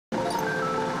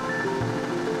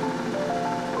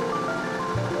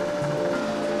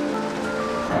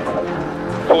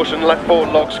Caution, left 4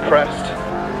 logs crest.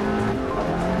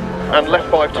 And left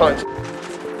 5 times.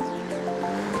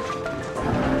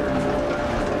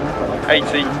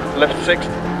 80, left 6,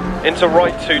 into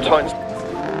right 2 times.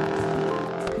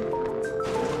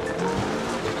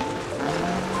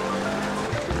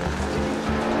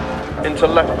 Into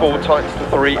left 4 times to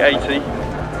 380.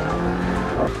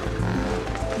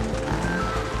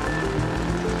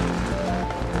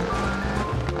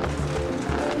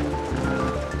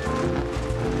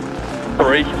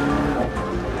 Three.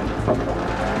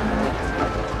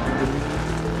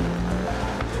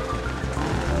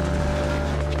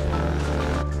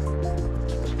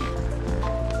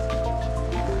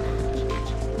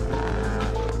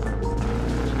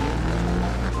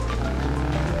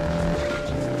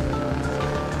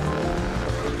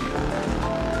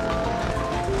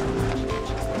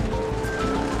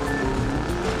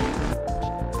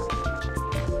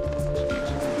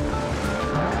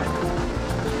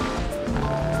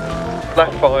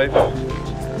 Left 5,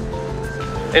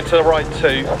 into right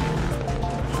 2,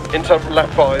 into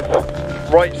left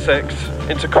 5, right 6,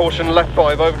 into caution, left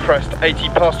 5 over crest, 80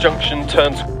 past junction,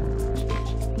 turns.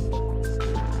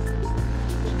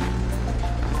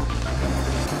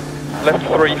 Left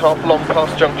 3, half long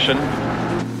past junction.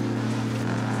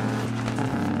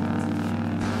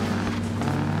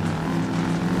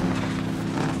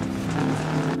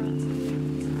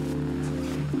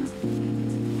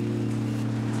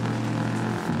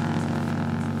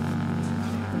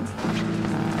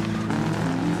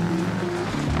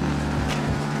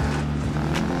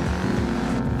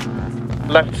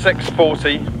 Left 6,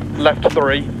 40, left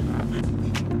 3.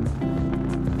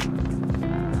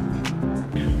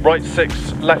 Right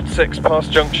 6, left 6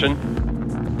 past junction.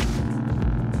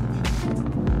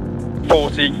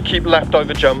 40, keep left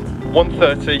over jump.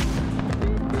 130.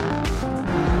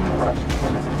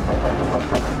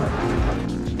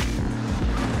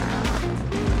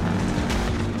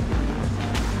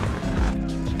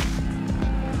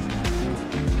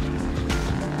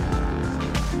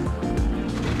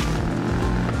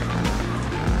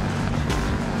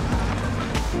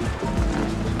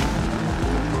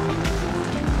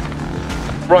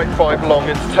 Right 5 long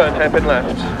into turn hairpin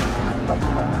left.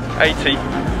 80.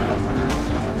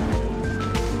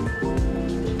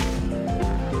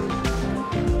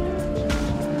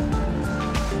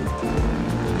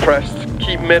 Crest,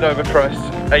 keep mid over crest.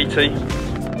 80.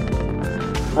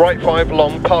 Right 5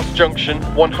 long past junction.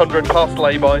 100 past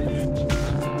lay-by.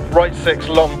 Right 6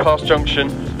 long past junction.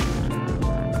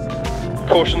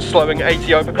 Caution slowing.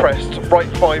 80 over crest. Right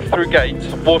 5 through gate.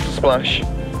 Water splash.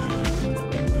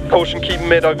 Caution, keep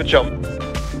mid over jump.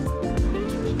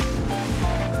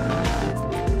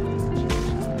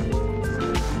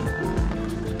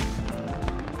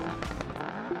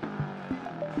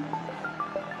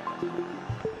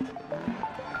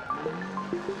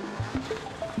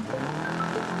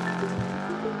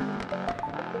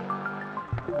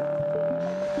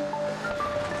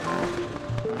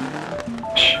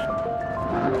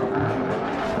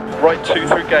 Right 2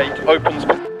 through gate, opens.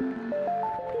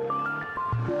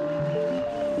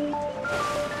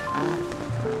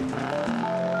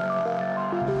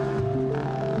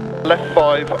 Left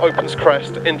 5, opens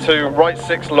crest, into right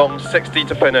 6 long, 60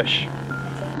 to finish.